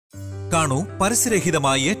കാണൂ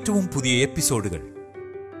പരസ്യരഹിതമായ ഏറ്റവും പുതിയ എപ്പിസോഡുകൾ.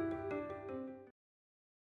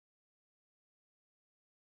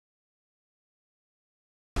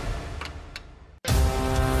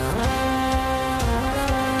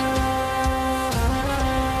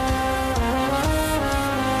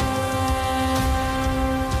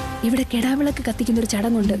 ഇവിടെ കെടാവിളക്ക് കത്തിക്കുന്നൊരു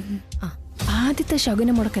ചടങ്ങുണ്ട്. ആദ്യത്തെ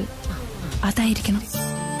ശകുന മുടക്കൽ അതായിരിക്കണം.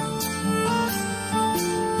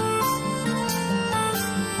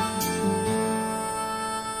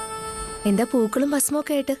 എന്താ പൂക്കളും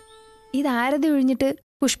ഭസ്മൊക്കെ ആയിട്ട്? ഇത് ആരതി ഒഴിഞ്ഞിട്ട്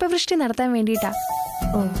പുഷ്പവൃഷ്ടി നടത്താൻ വേണ്ടിയിട്ടാ.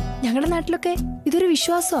 ഞങ്ങളുടെ നാട്ടിലൊക്കെ ഇതൊരു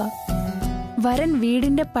വിശ്വാസമാ. വരൻ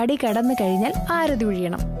വീടിന്റെ പടി കടന്നു കഴിഞ്ഞാൽ ആരതി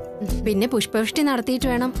ഒഴിയണം. പിന്നെ പുഷ്പവൃഷ്ടി നടത്തിയിട്ട്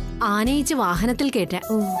വേണം ആനയിച്ച് വാഹനത്തിൽ കയറ്റാൻ.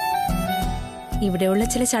 ഇവിടെയുള്ള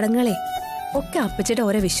ചില ചടങ്ങുകളെ ഒക്കെ അപ്പച്ചിയുടെ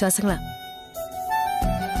ഓരോ വിശ്വാസങ്ങളാ.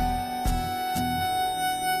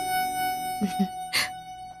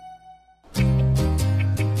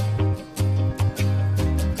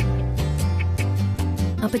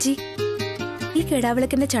 അപ്പച്ചി, ഈ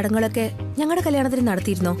കെടാവിളക്കിന്റെ ചടങ്ങുകളൊക്കെ ഞങ്ങളുടെ കല്യാണത്തിന്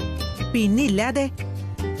നടത്തിയിരുന്നോ? പിന്നില്ലാതെ.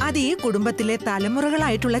 അത് ഈ കുടുംബത്തിലെ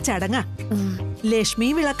തലമുറകളായിട്ടുള്ള ചടങ്ങാ. ലക്ഷ്മി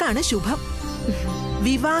വിളക്കാണ് ശുഭം.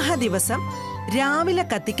 വിവാഹ ദിവസം രാവിലെ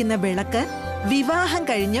കത്തിക്കുന്ന വിളക്ക് വിവാഹം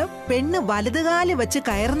കഴിഞ്ഞ് പെണ്ണ് വലതുകാല് വെച്ച്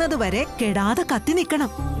കയറുന്നത് വരെ കെടാതെ കത്തി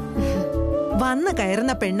നിൽക്കണം. വന്ന്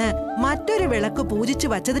കയറുന്ന പെണ്ണ് മറ്റൊരു വിളക്ക് പൂജിച്ചു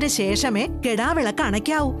വച്ചതിന് ശേഷമേ കെടാവിളക്ക്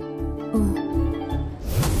അണയ്ക്കാവൂ.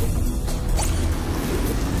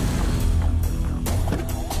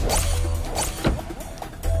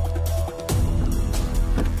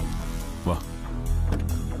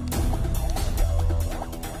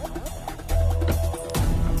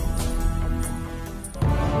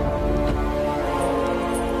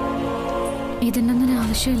 ഇതിനൊന്നും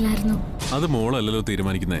ആവശ്യമില്ലായിരുന്നു. അത് മോളല്ലല്ലോ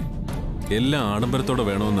തീരുമാനിക്കുന്നേ. എല്ലാം ആഡംബരത്തോടെ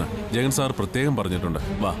വേണമെന്ന് ജഗൻ സാർ പ്രത്യേകം പറഞ്ഞിട്ടുണ്ട്.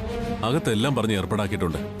 വാ, അകത്തെല്ലാം പറഞ്ഞ്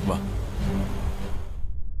ഏർപ്പാടാക്കിയിട്ടുണ്ട്. വാ.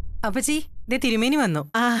 അപ്പച്ചി, ദേ തിരുമേനി വന്നു.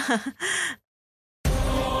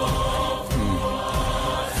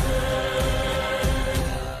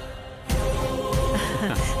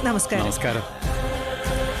 നമസ്കാരം. നമസ്കാരം.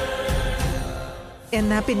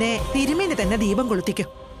 എന്നാ പിന്നെ തിരുമേനി തന്നെ ദീപം കൊളുത്തിക്കും.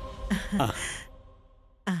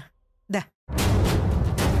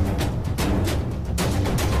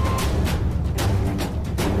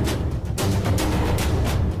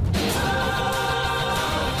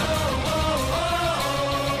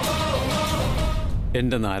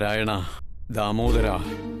 എന്റെ നാരായണ, ദാമോദര,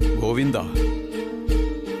 ഗോവിന്ദ,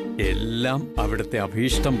 എല്ലാം അവിടുത്തെ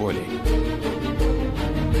അഭീഷ്ടം പോലെ.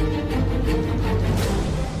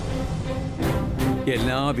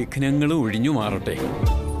 എല്ലാ വിഘ്നങ്ങളും ഒഴിഞ്ഞു മാറട്ടെ.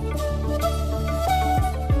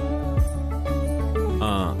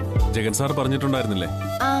 ജഗൻ സാർ പറഞ്ഞിട്ടുണ്ടായിരുന്നില്ലേ?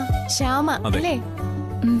 ശ്യാമ അല്ലേ?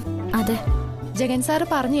 അതെ, ജഗൻ സാർ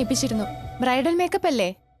പറഞ്ഞു ഏൽപ്പിച്ചിരുന്നു. ബ്രൈഡൽ മേക്കപ്പ് അല്ലേ?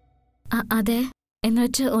 അതെ.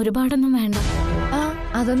 എന്നുവെച്ച് ഒരുപാടൊന്നും വേണ്ട.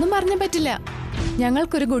 അതൊന്നും പറഞ്ഞ പറ്റില്ല.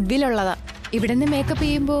 ഞങ്ങൾക്കൊരു ഗുഡ് വിൽ ഉള്ളതാ. ഇവിടുന്ന് മേക്കപ്പ്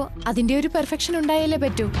ചെയ്യുമ്പോ അതിന്റെ ഒരു പെർഫെക്ഷൻ ഉണ്ടായാലേ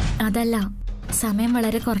പറ്റൂ. അതല്ല, സമയം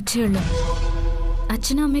വളരെ കുറച്ചേ ഉള്ളൂ.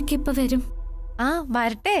 അച്ഛനും അമ്മയ്ക്ക് ഇപ്പൊ വരും.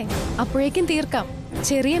 വരട്ടെ, അപ്പോഴേക്കും തീർക്കാം.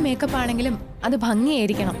 ചെറിയ മേക്കപ്പ് ആണെങ്കിലും അത്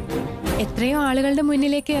ഭംഗിയായിരിക്കണം. എത്രയോ ആളുകളുടെ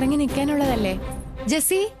മുന്നിലേക്ക് ഇറങ്ങി നിൽക്കാനുള്ളതല്ലേ.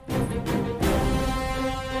 ജെസ്സി,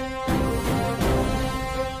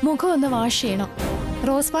 മുഖം ഒന്ന് വാഷ് ചെയ്യണം.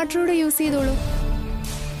 റോസ് വാട്ടറൂടെ യൂസ് ചെയ്തോളൂ.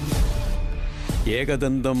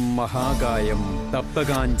 ഏകദന്തം മഹാകായം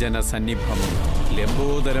തപ്തകാഞ്ചന സന്നിഭം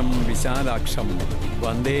ലംബോദരം വിശാലാക്ഷം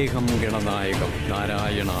വന്ദേഹം ഗണനായകം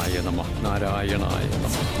നാരായണായ നമഃ നാരായണായ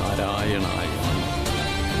നമഃ നാരായണായ നമഃ.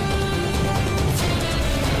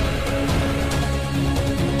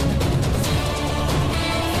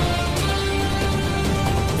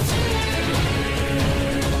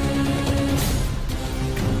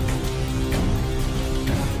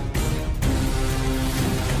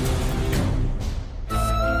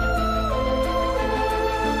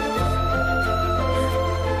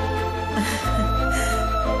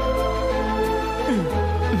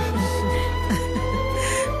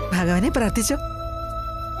 ഭഗവാനെ പ്രാർത്ഥിച്ചോ.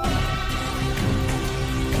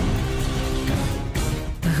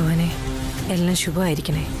 ഭഗവാനെ, എല്ലാം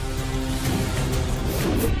ശുഭമായിരിക്കണേ.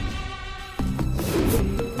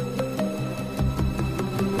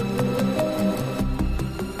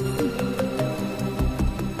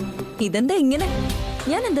 ഇതെന്താ ഇങ്ങനെ?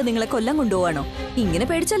 ഞാൻ എന്താ നിങ്ങളെ കൊല്ലം കൊണ്ടുപോവാണോ? ഇങ്ങനെ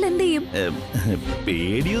പേടിച്ചാൽ എന്ത് ചെയ്യും?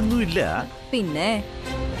 പേടിയൊന്നുമില്ല. പിന്നെ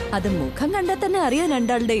അത് മുഖം കണ്ടാൽ തന്നെ അറിയാം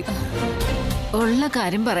രണ്ടാളുടെയും. ഉള്ള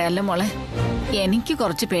കാര്യം പറയാലോ മോളെ, എനിക്ക്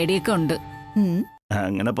കുറച്ച് പേടിയൊക്കെ ഉണ്ട്.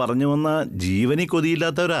 അങ്ങനെ പറഞ്ഞു വന്ന ജീവനി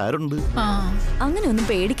കൊതിയില്ലാത്തവരാരുണ്ട്? അങ്ങനെയൊന്നും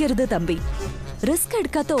പേടിക്കരുത് തമ്പി. റിസ്ക്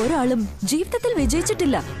എടുക്കാത്ത ഒരാളും ജീവിതത്തിൽ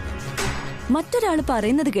വിജയിച്ചിട്ടില്ല. മറ്റൊരാൾ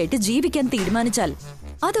പറയുന്നത് കേട്ട് ജീവിക്കാൻ തീരുമാനിച്ചാൽ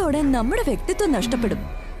അതോടെ നമ്മുടെ വ്യക്തിത്വം നഷ്ടപ്പെടും.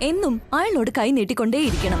 എന്നും അയാളോട് കൈ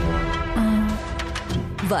നീട്ടിക്കൊണ്ടേയിരിക്കണം.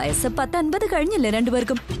 വയസ്സ് 10-50 കഴിഞ്ഞില്ലേ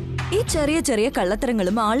രണ്ടുപേർക്കും? ഈ ചെറിയ ചെറിയ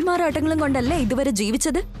കള്ളത്തരങ്ങളും ആൾമാറാട്ടങ്ങളും കൊണ്ടല്ലേ ഇതുവരെ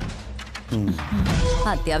ജീവിച്ചത്.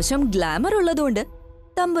 അത്യാവശ്യം ഗ്ലാമർ ഉള്ളതുകൊണ്ട്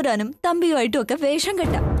തമ്പുരാനും തമ്പിയുമായിട്ടും ഒക്കെ വേഷം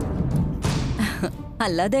കെട്ടാം.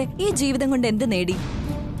 അല്ലാതെ ഈ ജീവിതം കൊണ്ട് എന്ത് നേടി?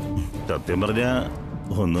 സത്യം പറഞ്ഞ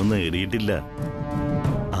ഒന്നും നേടിയിട്ടില്ല.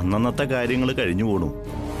 അന്നന്നത്തെ കാര്യങ്ങൾ കഴിഞ്ഞു പോണു,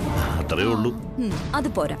 അത്രേ ഉള്ളൂ. അത്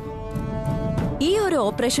പോരാ. ഈ ഒരു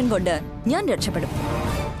ഓപ്പറേഷൻ കൊണ്ട് ഞാൻ രക്ഷപ്പെടും,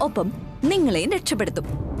 ഒപ്പം നിങ്ങളെയും രക്ഷപ്പെടുത്തും.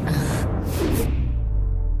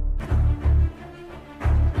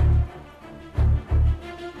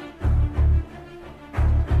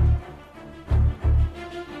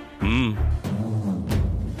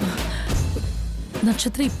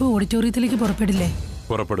 നക്ഷത്ര ഇപ്പൊ ഓഡിറ്റോറിയത്തിലേക്ക് പുറപ്പെടില്ലേ?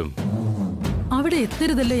 പുറപ്പെടും. അവിടെ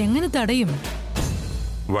എത്തരുതല്ലോ, എങ്ങനെ തടയും?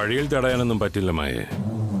 വഴിയിൽ തടയാനൊന്നും പറ്റില്ല മായേ.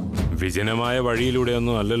 വിജനമായ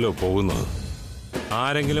വഴിയിലൂടെയൊന്നും അല്ലല്ലോ പോകുന്നത്.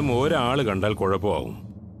 ആരെങ്കിലും ഒരാള് കണ്ടാൽ കുഴപ്പമാവും.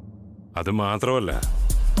 അത് മാത്രമല്ല,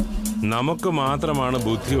 നമുക്ക് മാത്രമാണ്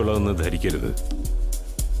ബുദ്ധിയുള്ളതെന്ന് ധരിക്കരുത്.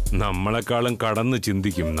 നമ്മളെക്കാളും കടന്ന്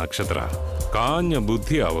ചിന്തിക്കും നക്ഷത്ര. കാഞ്ഞ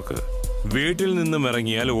ബുദ്ധി അവക്ക്. വീട്ടിൽ നിന്നും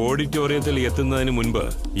ഇറങ്ങിയാൽ ഓഡിറ്റോറിയത്തിൽ എത്തുന്നതിന് മുൻപ്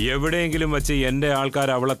എവിടെയെങ്കിലും വെച്ച് എന്റെ ആൾക്കാർ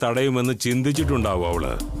അവളെ തടയുമെന്ന് ചിന്തിച്ചിട്ടുണ്ടാവും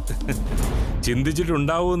അവള്.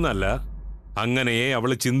 ചിന്തിച്ചിട്ടുണ്ടാവൂന്നല്ല, അങ്ങനെയേ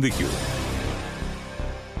അവള് ചിന്തിക്കൂ.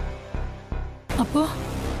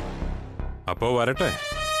 അപ്പോ വരട്ടെ,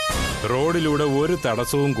 റോഡിലൂടെ ഒരു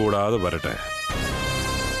തടസ്സവും കൂടാതെ വരട്ടെ.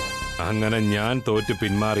 അങ്ങനെ ഞാൻ തോറ്റ്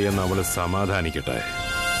പിന്മാറിയെന്ന് അവള് സമാധാനിക്കട്ടെ.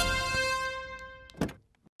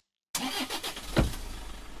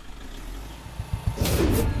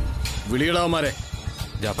 വിളികളാവന്മാരെ.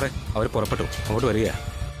 ജാഫറെ, അവർ പുറപ്പെട്ടു. അങ്ങോട്ട് വരിക.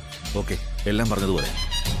 ഓക്കെ, എല്ലാം പറഞ്ഞതുപോലെ.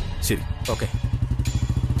 ശരി, ഓക്കെ.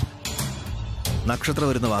 നക്ഷത്ര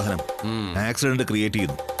വരുന്ന വാഹനം ആക്സിഡന്റ് ക്രിയേറ്റ്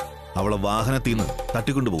ചെയ്യുന്നു. അവളെ വാഹനത്തിൽ നിന്ന്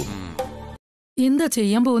തട്ടിക്കൊണ്ടുപോകുന്നു. എന്താ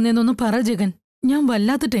ചെയ്യാൻ പോകുന്നതെന്നൊന്ന് പറ ജഗൻ. ഞാൻ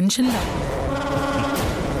വല്ലാത്ത ടെൻഷനിലാണ്.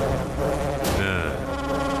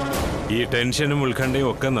 ഈ ടെൻഷനും ഉത്കണ്ഠയും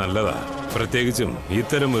ഒക്കെ നല്ലതാ, പ്രത്യേകിച്ചും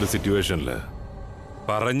ഇത്തരം ഒരു സിറ്റുവേഷനില്.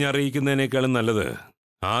 പറഞ്ഞറിയിക്കുന്നതിനേക്കാളും നല്ലത്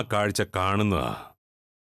ആ കാഴ്ച കാണുന്നതാ.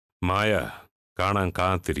 മായ കാണാൻ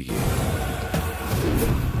കാത്തിരിക്കുക.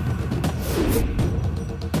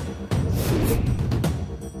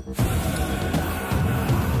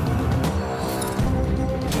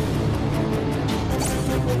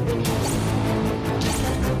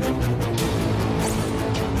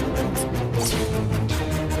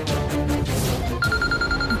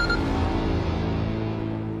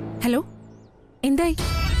 ഹലോ, എന്തായി?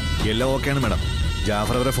 എല്ലാം ഓക്കെയാണ് മാഡം.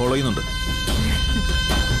 ജാഫർ അവരെ ഫോളോ ചെയ്യുന്നുണ്ട്.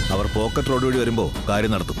 അവർ പോക്കറ്റ് റോഡ് വഴി വരുമ്പോ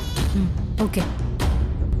കാര്യം നടത്തും. ഓക്കെ,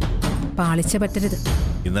 പാളിച്ച പറ്റരുത്.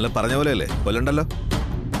 ഇന്നലെ പറഞ്ഞ പോലെയല്ലേ? കൊല്ലണ്ടല്ലോ.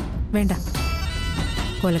 വേണ്ട,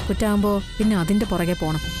 കൊലക്കുറ്റാകുമ്പോ പിന്നെ അതിന്റെ പുറകെ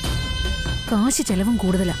പോണം. കാശ് ചെലവും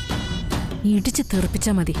കൂടുതലാ. ഇടിച്ച്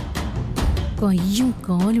തെറിപ്പിച്ചാ മതി. കയ്യും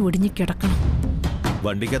കാലും ഒടിഞ്ഞ് കിടക്കണം.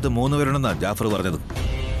 വണ്ടിക്കകത്ത് 3 പേരുണ്ടെന്നാ ജാഫർ പറഞ്ഞത്.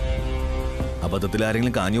 അബദ്ധത്തിൽ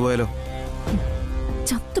ആരെങ്കിലും കാഞ്ഞു പോയാലോ?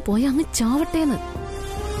 ചത്തുപോയ അങ്ങ് ചാവട്ടേന്ന്.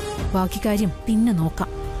 ബാക്കി കാര്യം പിന്നെ നോക്കാം.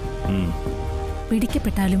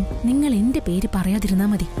 പിടിക്കപ്പെട്ടാലും നിങ്ങൾ എന്റെ പേര് പറയാതിരുന്നാ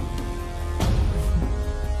മതി.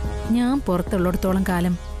 ഞാൻ പുറത്തുള്ളിടത്തോളം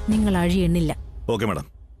കാലം നിങ്ങൾ അഴിയെണ്ണില്ല. Okay madam.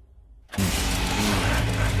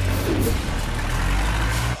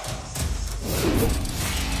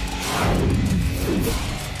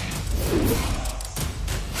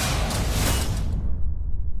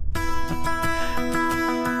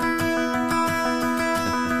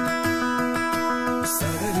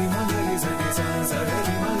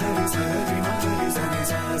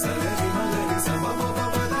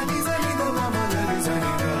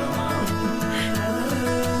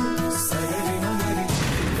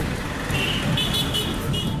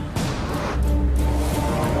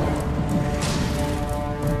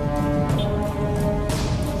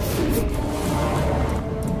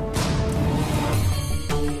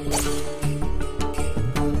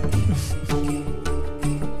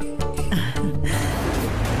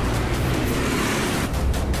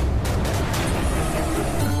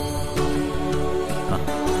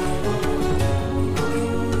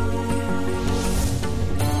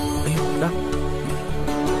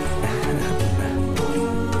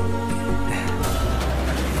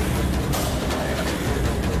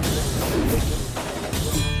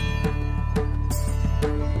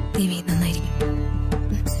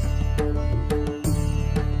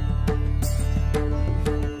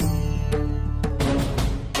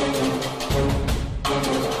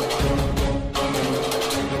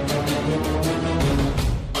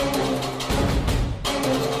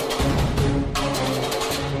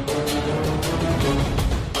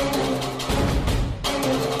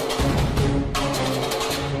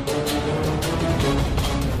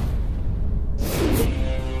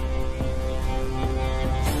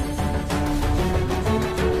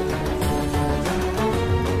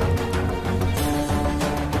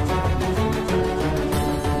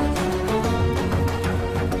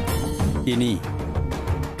 ഇനി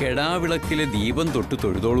കെടാവിളക്കിലെ ദീപം തൊട്ട്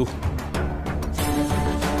തൊഴുതോളൂ.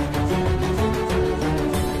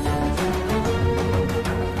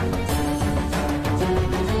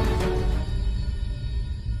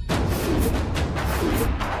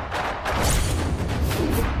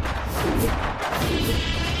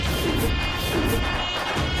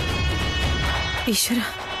 ഈശ്വര,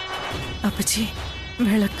 അപ്പച്ചി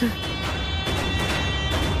വിളക്ക്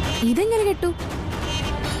ഇതെങ്ങനെ കെട്ടു?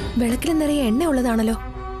 വിളക്കിൽ നിറയെ എണ്ണ ഉള്ളതാണല്ലോ,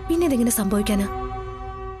 പിന്നെ ഇതെങ്ങനെ സംഭവിക്കാനാ?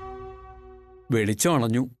 വെളിച്ചം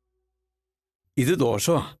അണഞ്ഞു. ഇത്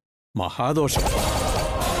ദോഷമാ, മഹാദോഷം.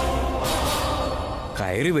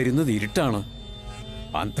 കയറി വരുന്നത് ഇരുട്ടാണ്.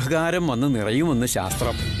 അന്ധകാരം വന്ന് നിറയുമെന്ന്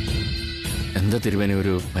ശാസ്ത്രം. എന്താ തിരുമേനി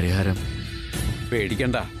ഒരു പരിഹാരം?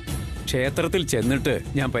 പേടിക്കണ്ട, ക്ഷേത്രത്തിൽ ചെന്നിട്ട്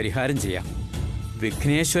ഞാൻ പരിഹാരം ചെയ്യാം.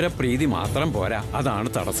 വിഘ്നേശ്വര പ്രീതി മാത്രം പോരാ, അതാണ്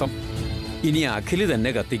തടസ്സം. ഇനി അഖില് തന്നെ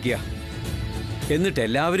കത്തിക്കുക. എന്നിട്ട്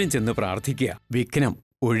എല്ലാവരും ചെന്ന് പ്രാർത്ഥിക്കുക, വിഘ്നം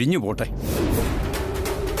ഒഴിഞ്ഞു പോട്ടെ.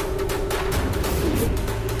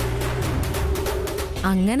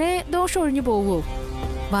 അങ്ങനെ ദോഷം ഒഴിഞ്ഞു പോവോ?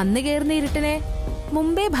 വന്നു കയറുന്ന ഇരുട്ടിനെ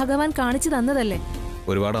മുമ്പേ ഭഗവാൻ കാണിച്ചു തന്നതല്ലേ.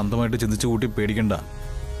 ഒരുപാട് അന്ധമായിട്ട് ചിന്തിച്ചു കൂട്ടി പേടിക്കണ്ട.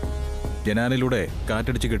 ജനാലയിലൂടെ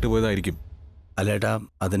കാറ്റടിച്ച് കെട്ടുപോയതായിരിക്കും. അല്ലേട്ടാ,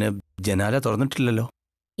 അതിന് ജനാല തുറന്നിട്ടില്ലല്ലോ.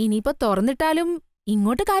 ഇനിയിപ്പോ തുറന്നിട്ടാലും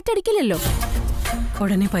ഇങ്ങോട്ട് കാറ്റടിക്കില്ലല്ലോ.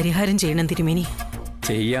 ഉടനെ പരിഹാരം ചെയ്യണം തിരുമേനി.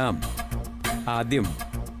 ചെയ്യാം. ആദ്യം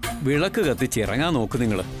വിളക്ക് കത്തിച്ചിറങ്ങാൻ നോക്ക്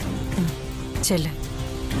നിങ്ങള്. ചെല്ല.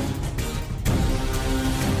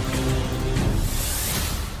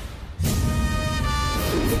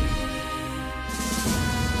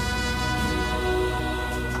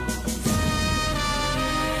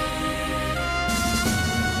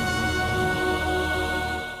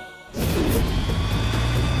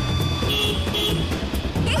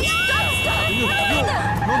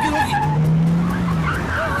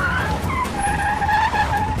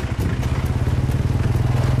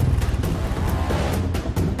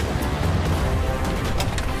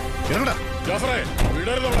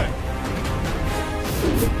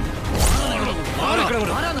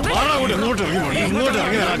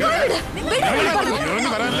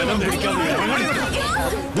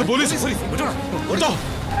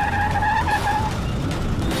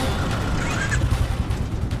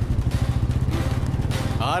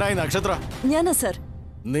 ആരായി നക്ഷത്ര? ഞാനാ സർ.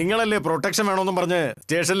 നിങ്ങളല്ലേ പ്രൊട്ടക്ഷൻ വേണമെന്നും പറഞ്ഞ്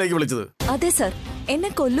സ്റ്റേഷനിലേക്ക് വിളിച്ചത്? അതെ സർ, എന്നെ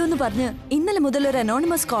കൊല്ലൂന്ന് പറഞ്ഞ് ഇന്നലെ മുതൽ ഒരു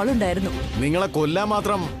അനോണിമസ് കോൾ ഉണ്ടായിരുന്നു. നിങ്ങളെ കൊല്ലാൻ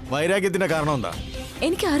മാത്രം വൈരാഗ്യത്തിന്റെ കാരണം എന്താ?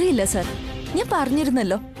 എനിക്കറിയില്ല സർ. ഞാൻ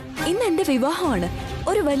പറഞ്ഞിരുന്നല്ലോ, ഇന്ന് എന്റെ വിവാഹമാണ്.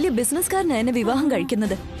 ഒരു വലിയ ബിസിനസ്സുകാരനാണ് എന്നെ വിവാഹം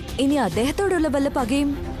കഴിക്കുന്നത്. ഇനി അദ്ദേഹത്തോടുള്ള വല്ല പകയും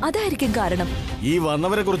അതായിരിക്കും കാരണം. ഈ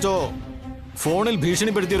വന്നവരെ കുറിച്ചോ ഫോണിൽ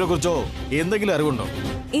ഭീഷണിപ്പെടുത്തിയവരെ കുറിച്ചോ എന്തെങ്കിലും അറിവുണ്ടോ?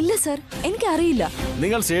 ഇല്ല സർ, എനിക്കറിയില്ല.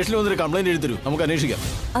 നിങ്ങൾ സ്റ്റേഷനിൽ വന്നൊരു കംപ്ലൈന്റ് എഴുതി തരൂ, നമുക്ക് അന്വേഷിക്കാം.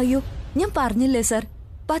 അയ്യോ, ഞാൻ പറഞ്ഞില്ലേ സർ,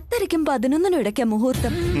 10:30ക്കും 11നും ഇടയ്ക്കാ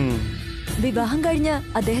മുഹൂർത്തം. വിവാഹം കഴിഞ്ഞ്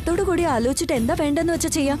അദ്ദേഹത്തോടു കൂടി ആലോചിച്ചിട്ട് എന്താ വേണ്ടെന്ന് വെച്ചാ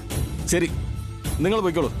ചെയ്യാം. ശരി, നിങ്ങൾ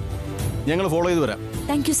പോയിക്കോളൂ, ഞങ്ങൾ ഫോളോ ചെയ്ത് വരാം.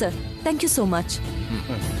 Thank you sir, thank you so much.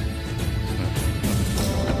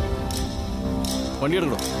 വണ്ടി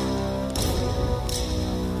എടുക്കണോ?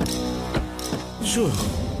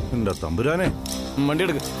 എന്റെ തമ്പുരാനെ, വണ്ടി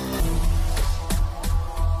എടുക്ക.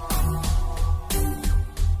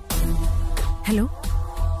 ഹലോ,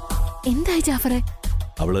 എന്തായി ജാഫറെ?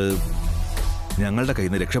 അവള് ഞങ്ങളുടെ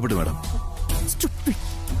കയ്യിൽ നിന്ന് രക്ഷപ്പെട്ടു മാഡം.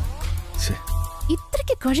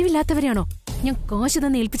 ഇത്രയ്ക്ക് കഴിവില്ലാത്തവരെയാണോ ഞാൻ കാശ്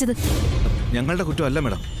തന്നെ ഏൽപ്പിച്ചത്? ഞങ്ങളുടെ കുറ്റമല്ല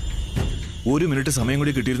മാഡം. ഒരു മിനിറ്റ് സമയം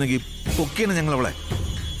കൂടി കിട്ടിയിരുന്നെങ്കിൽ പൊക്കിയാണ് ഞങ്ങൾ അവളെ.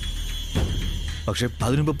 പക്ഷെ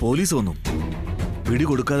അതിനുമ്പ് പോലീസ് വന്നു.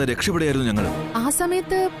 പിടികൊടുക്കാതെ രക്ഷപ്പെടുകയായിരുന്നു ഞങ്ങൾ. ആ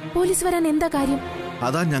സമയത്ത് പോലീസ് വരാൻ എന്താ കാര്യം?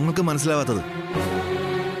 അതാ ഞങ്ങൾക്ക് മനസ്സിലാവാത്തത്.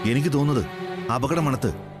 എനിക്ക് തോന്നുന്നത് അപകട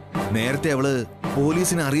മണത്ത് നേരത്തെ അവള്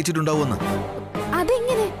പോലീസിനെ അറിയിച്ചിട്ടുണ്ടാവുമെന്ന്.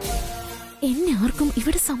 അതെങ്ങനെ? എന്നെ ആർക്കും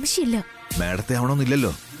ഇവിടെ സംശയമില്ല. മാഡത്തെ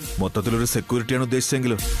ആവണമെന്നില്ലല്ലോ, മൊത്തത്തിലൊരു സെക്യൂരിറ്റിയാണ്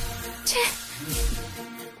ഉദ്ദേശിച്ചെങ്കിലും.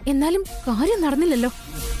 എന്നാലും കാര്യം നടന്നില്ലല്ലോ.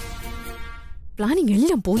 പ്ലാനിങ്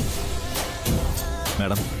എല്ലാം പോയി.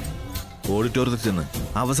 മാഡം, ഓഡിറ്റോറിയത്തിൽ ചെന്ന്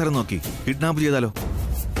അവസരം നോക്കി കിഡ്നാപ്പ് ചെയ്താലോ?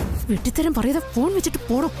 വെട്ടിത്തരം പറയാതെ ഫോൺ വെച്ചിട്ട്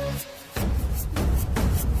പോണോ?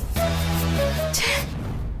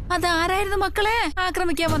 അതാരായിരുന്നു മക്കളെ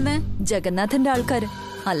ആക്രമിക്കാൻ വന്നേ? ജഗന്നാഥന്റെ ആൾക്കാര്,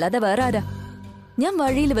 അല്ലാതെ വേറെ ആരാ? ഞാൻ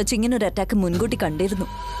വഴിയിൽ വെച്ച് ഇങ്ങനെ ഒരു അറ്റാക്ക് മുൻകൂട്ടി കണ്ടിരുന്നു.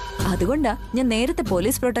 അതുകൊണ്ടാ ഞാൻ നേരത്തെ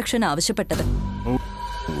പോലീസ് പ്രൊട്ടക്ഷൻ ആവശ്യപ്പെട്ടത്.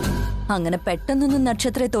 അങ്ങനെ പെട്ടെന്നൊന്നും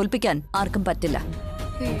നക്ഷത്രയെ തോൽപ്പിക്കാൻ ആർക്കും പറ്റില്ല.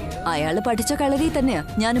 അയാള് പഠിച്ച കളരി തന്നെയാ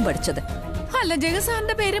ഞാനും പഠിച്ചത്. അല്ല,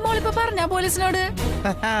 ജഗസാറിന്റെ പേര് മോളിപ്പോ പറഞ്ഞ പോലീസിനോട്?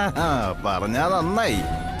 പറഞ്ഞാ നന്നായി.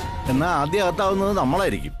 എന്നാ ആദ്യം അകത്താവുന്നത്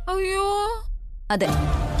നമ്മളായിരിക്കും. അയ്യോ, അതെ.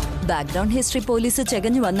 ബാക്ക്ഗ്രൗണ്ട് ഹിസ്റ്ററി പോലീസ്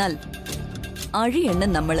ചെകഞ്ഞു വന്നാൽ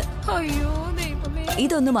അഴിയെണ്ണും നമ്മള്.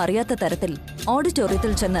 ഇതൊന്നും അറിയാത്ത തരത്തിൽ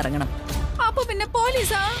ഓഡിറ്റോറിയത്തിൽ ചെന്നിറങ്ങണം. അപ്പൊ പിന്നെ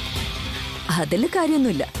പോലീസാ? അതില്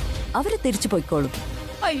കാര്യമൊന്നുമില്ല. അവര് തിരിച്ചു പോയിക്കോളും.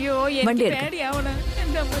 അയ്യോ വണ്ടി എനിക്ക് എടുക്ക്. പേടിയാവണ്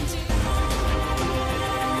എന്റെ അമ്മച്ചി.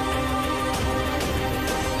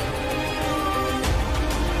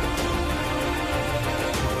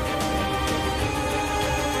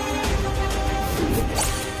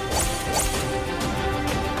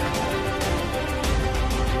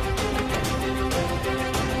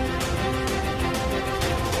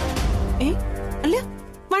 അല്ല,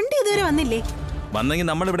 വണ്ടി ഇതുവരെ വന്നില്ലേ? വന്നെങ്കിൽ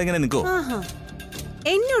നമ്മൾ ഇവിടെ എങ്ങനെ നിൽക്കോ? ആഹാ,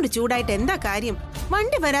 എന്നോട് ചൂടായിട്ട് എന്താ കാര്യം?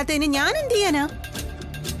 വണ്ടി വരാത്തതിന് ഞാൻ എന്ത് ചെയ്യാനാ?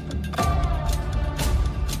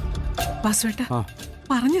 വാസുവേട്ട,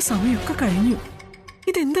 പറഞ്ഞ സമയമൊക്കെ കഴിഞ്ഞു.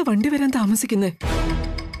 ഇതെന്താ വണ്ടി വരാൻ താമസിക്കുന്നേ?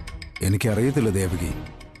 എനിക്കറിയത്തില്ല ദേവകി.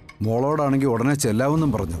 മോളോടാണെങ്കിൽ ഉടനെ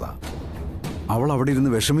ചെല്ലാവെന്നും പറഞ്ഞതാ. അവൾ അവിടെ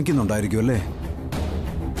ഇരുന്ന് വിഷമിക്കുന്നുണ്ടായിരിക്കും അല്ലേ?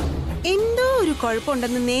 എന്തോ ഒരു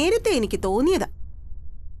കുഴപ്പമുണ്ടെന്ന് നേരത്തെ എനിക്ക് തോന്നിയതാ.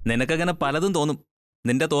 നിനക്കങ്ങനെ പലതും തോന്നും.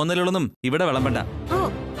 നിന്റെ തോന്നലുകളൊന്നും ഇവിടെ വിളമ്പണ്ട.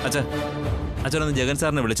 അച്ഛനൊന്ന് ജഗൻ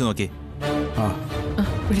സാറിനെ വിളിച്ചു നോക്കി.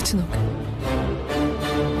 വിളിച്ചു നോക്ക്.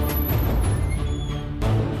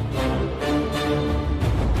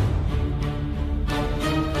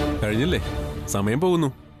 കഴിഞ്ഞില്ലേ? സമയം പോകുന്നു.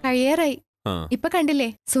 കഴിയാറായി. ഇപ്പൊ കണ്ടില്ലേ,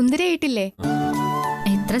 സുന്ദരിയായിട്ടില്ലേ?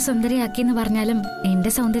 എത്ര സുന്ദരിയാക്കിന്ന് പറഞ്ഞാലും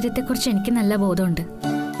എന്റെ സൗന്ദര്യത്തെ കുറിച്ച് എനിക്ക് നല്ല ബോധമുണ്ട്.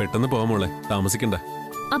 പെട്ടെന്ന് പോവാം മോളെ, താമസിക്കണ്ട.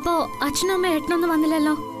 അപ്പോ അച്ഛനും അമ്മ ഏട്ടനൊന്നും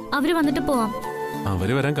വന്നില്ലല്ലോ? അവര് വന്നിട്ട് പോവാം.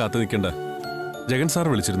 അവര് വരാൻ കാത്തു നിൽക്കണ്ട. ജഗൻ സാർ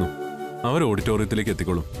വിളിച്ചിരുന്നു. അവർ ഓഡിറ്റോറിയത്തിലേക്ക്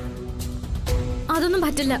എത്തിക്കോളും. അതൊന്നും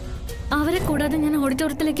പറ്റില്ല. അവരെ കൂടാതെ ഞാൻ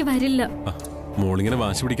ഓഡിറ്റോറിയത്തിലേക്ക് വരില്ല. മോളിങ്ങനെ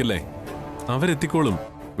വാശി പിടിക്കല്ലേ. അവരെത്തിക്കോളും.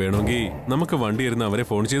 വേണമെങ്കിൽ നമുക്ക് വണ്ടി ഇരുന്ന് അവരെ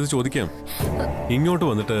ഫോൺ ചെയ്ത് ചോദിക്കാം. ഇങ്ങോട്ട്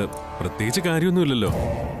വന്നിട്ട് പ്രത്യേകിച്ച് കാര്യമൊന്നുമില്ലല്ലോ.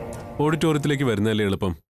 ഓഡിറ്റോറിയത്തിലേക്ക് വരുന്നതല്ലേ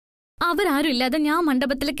എളുപ്പം. അവരാരും ഇല്ലാതെ ഞാൻ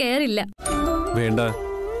മണ്ഡപത്തിൽ കയറില്ല. വേണ്ട,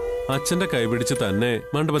 അച്ഛന്റെ കൈപിടിച്ച് തന്നെ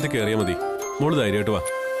മണ്ഡപത്തിൽ കയറിയാ മതി. മോള് ധൈര്യമായിട്ട് വാ.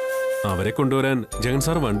 അവരെ കൊണ്ടുവരാൻ ജഗൻ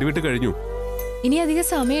സാർ വണ്ടി വിട്ട് കഴിഞ്ഞു. ഇനി അധികം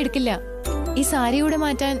സമയം എടുക്കില്ല. ഈ സാരി കൂടെ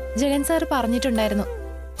മാറ്റാൻ ജഗൻ സാർ പറഞ്ഞിട്ടുണ്ടായിരുന്നു.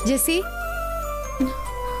 ജെസ്സി,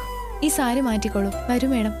 ഈ സാരി മാറ്റിക്കോളൂ. വരൂ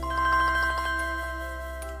മേഡം.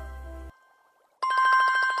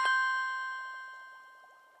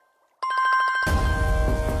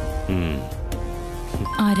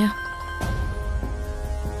 ആരാ?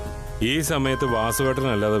 ഈ സമയത്ത്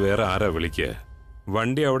വാസുവേട്ടനല്ലാതെ വേറെ ആരാ വിളിക്കുക?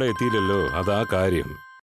 വണ്ടി അവിടെ എത്തിയില്ലല്ലോ, അതാ കാര്യം.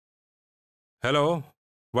 ഹലോ,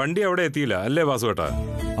 വണ്ടി അവിടെ എത്തിയില്ല അല്ലേ വാസുവേട്ടാ?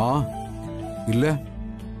 ഇല്ല,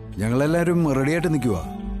 ഞങ്ങളെല്ലാരും റെഡിയായിട്ട് നിൽക്കുക.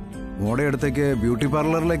 മോടെ അടുത്തേക്ക് ബ്യൂട്ടി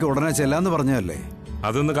പാർലറിലേക്ക് ഉടനെ ചെല്ലാന്ന് പറഞ്ഞതല്ലേ?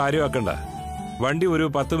 അതൊന്നും കാര്യമാക്കണ്ട. വണ്ടി ഒരു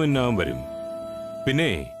 10 മിനിറ്റാകും വരും. പിന്നെ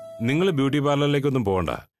നിങ്ങൾ ബ്യൂട്ടി പാർലറിലേക്കൊന്നും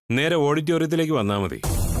പോകണ്ട, നേരെ ഓഡിറ്റോറിയത്തിലേക്ക് വന്നാൽ മതി.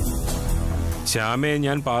 ശ്യാമയെ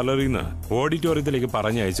ഞാൻ പാർലറിൽ നിന്ന് ഓഡിറ്റോറിയത്തിലേക്ക്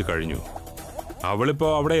പറഞ്ഞയച്ചു കഴിഞ്ഞു. അവളിപ്പോ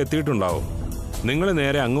അവിടെ എത്തിയിട്ടുണ്ടാവും. നിങ്ങൾ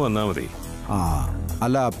നേരെ അങ്ങ് വന്നാൽ മതി.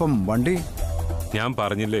 അല്ല, അപ്പം വണ്ടി ഞാൻ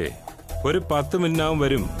പറഞ്ഞില്ലേ, ഒരു 10 മിനിറ്റാകും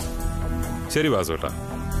വരും. ശരി വാസുവേട്ടാ.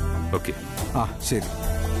 ഓക്കെ. ശരി.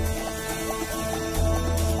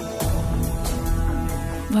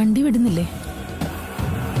 വണ്ടി വിടുന്നില്ലേ?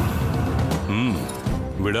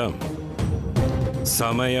 വിടാം.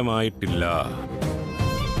 സമയമായിട്ടില്ല.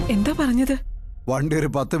 എന്താ പറഞ്ഞത്? വണ്ടി ഒരു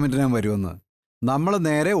 10 മിനിറ്റിനകം വരുമെന്ന്. നമ്മൾ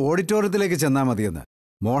നേരെ ഓഡിറ്റോറിയത്തിലേക്ക് ചെന്നാ മതിയെന്ന്.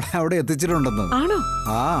 മോളെ അവിടെ എത്തിച്ചിട്ടുണ്ടെന്ന്. ആണോ?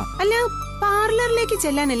 അല്ല, പാർലറിലേക്ക്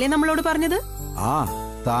ചെല്ലാനല്ലേ നമ്മളോട് പറഞ്ഞത്?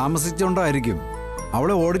 താമസിച്ചോണ്ടായിരിക്കും.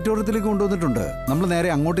 അവളെ ഓഡിറ്റോറിയത്തിലേക്ക് കൊണ്ടുവന്നിട്ടുണ്ട്. നമ്മൾ നേരെ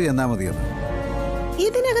അങ്ങോട്ട് ചെന്നാ മതിയെന്ന്.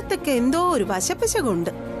 ഇതിനകത്തൊക്കെ എന്തോ ഒരു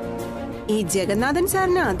വശപ്പശകുണ്ട്. ഈ ജഗന്നാഥൻ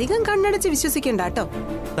സാറിന് അധികം കണ്ണടച്ച് വിശ്വസിക്കണ്ട കേട്ടോ.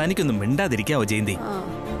 തനിക്കൊന്നും മിണ്ടാതിരിക്കാവോ ജയന്തി?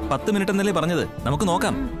 10 മിനിറ്റ് എന്നല്ലേ പറഞ്ഞത്? നമുക്ക്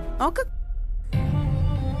നോക്കാം.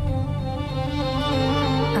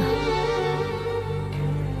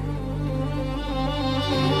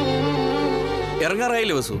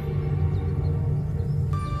 ഇറങ്ങാറായില്ലേ വസു?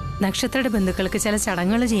 നക്ഷത്രയുടെ ബന്ധുക്കൾക്ക് ചില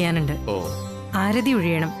ചടങ്ങുകൾ ചെയ്യാനുണ്ട്. ആരതി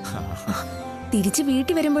ഒഴിയണം. തിരിച്ച്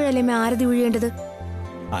വീട്ടിൽ വരുമ്പോഴല്ലേ ആരതി ഒഴിയേണ്ടത്?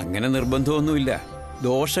 അങ്ങനെ നിർബന്ധമൊന്നുമില്ല.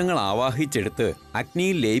 ദോഷങ്ങൾ ആവാഹിച്ചെടുത്ത്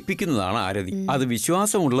അഗ്നിയിൽ ലയിപ്പിക്കുന്നതാണ് ആരതി. അത്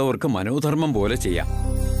വിശ്വാസമുള്ളവർക്ക് മനോധർമ്മം പോലെ ചെയ്യാം.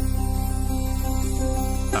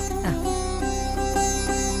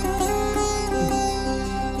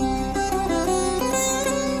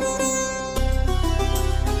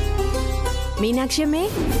 മീനാക്ഷിയമ്മേ,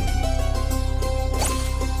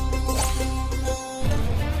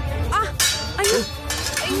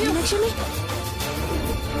 മീനാക്ഷിയമ്മേ,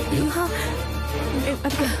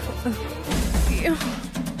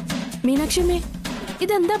 മീനാക്ഷിയമ്മേ,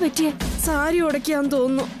 ഇതെന്താ പറ്റിയേ? സാരി ഉടക്കിയാന്ന്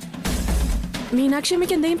തോന്നുന്നു.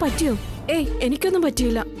 മീനാക്ഷിയമ്മയ്ക്ക് എന്തെങ്കിലും പറ്റിയോ? എനിക്കൊന്നും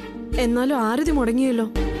പറ്റിയില്ല. എന്നാലും ആരതി മുടങ്ങിയല്ലോ.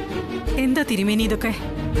 എന്താ തിരുമേനി ഇതൊക്കെ?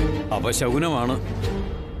 അപശകുനമാണ്.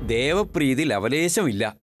 ദേവപ്രീതി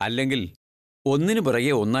ലവലേശമില്ല. അല്ലെങ്കിൽ ഒന്നിനു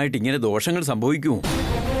പിറകെ ഒന്നായിട്ട് ഇങ്ങനെ ദോഷങ്ങൾ സംഭവിക്കുമോ?